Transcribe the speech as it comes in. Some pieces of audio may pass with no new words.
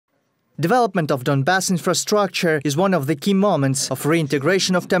Development of Donbass infrastructure is one of the key moments of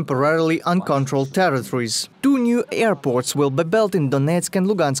reintegration of temporarily uncontrolled territories. 2 new airports will be built in Donetsk and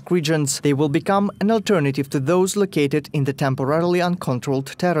Lugansk regions. They will become an alternative to those located in the temporarily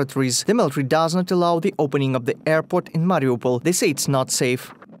uncontrolled territories. The military does not allow the opening of the airport in Mariupol. They say it's not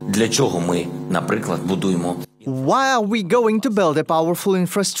safe. Для чого ми, наприклад, будуємо? Why are we going to build a powerful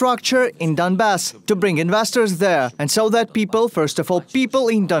infrastructure in Donbass? To bring investors there, and so that people, first of all, people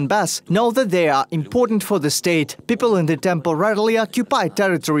in Donbass, know that they are important for the state. People in the temporarily occupied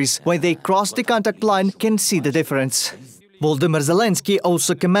territories, when they cross the contact line, can see the difference. Volodymyr Zelensky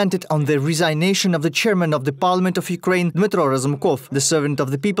also commented on the resignation of the chairman of the Parliament of Ukraine, Dmytro Razumkov. The Servant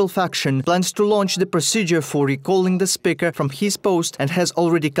of the People faction plans to launch the procedure for recalling the speaker from his post and has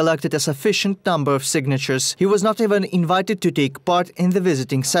already collected a sufficient number of signatures. He was not even invited to take part in the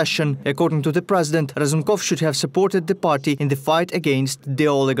visiting session. According to the president, Razumkov should have supported the party in the fight against the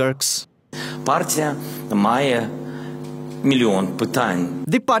oligarchs. Партія має мільйон питань.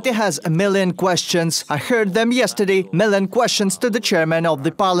 The party has a million questions. I heard them yesterday. Million questions to the chairman of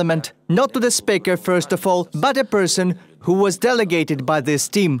the parliament. Not to the speaker, first of all, but a person who was delegated by this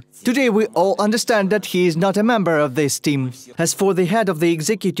team. Today we all understand that he is not a member of this team. As for the head of the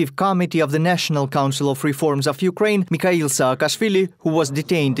Executive Committee of the National Council of Reforms of Ukraine, Mikhail Saakashvili, who was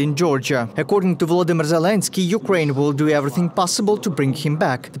detained in Georgia. According to Volodymyr Zelensky, Ukraine will do everything possible to bring him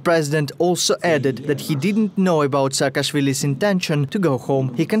back. The president also added that he didn't know about Saakashvili's intention to go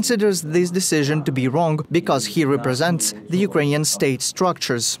home. He considers this decision to be wrong because he represents the Ukrainian state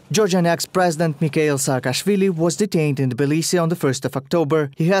structures. Georgian ex-president Mikhail Saakashvili was detained in Tbilisi on the 1st of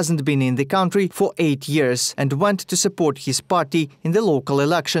October. He hasn't been in the country for 8 years and went to support his party in the local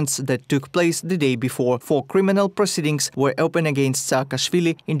elections that took place the day before. 4 criminal proceedings were opened against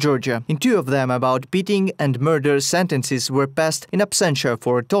Saakashvili in Georgia. In 2 of them, about beating and murder, sentences were passed in absentia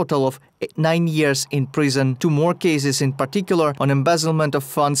for a total of 9 years in prison. 2 more cases, in particular on embezzlement of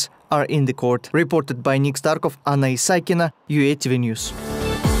funds, are in the court. Reported by Nick Starkov, Anna Isaikina, UATV News.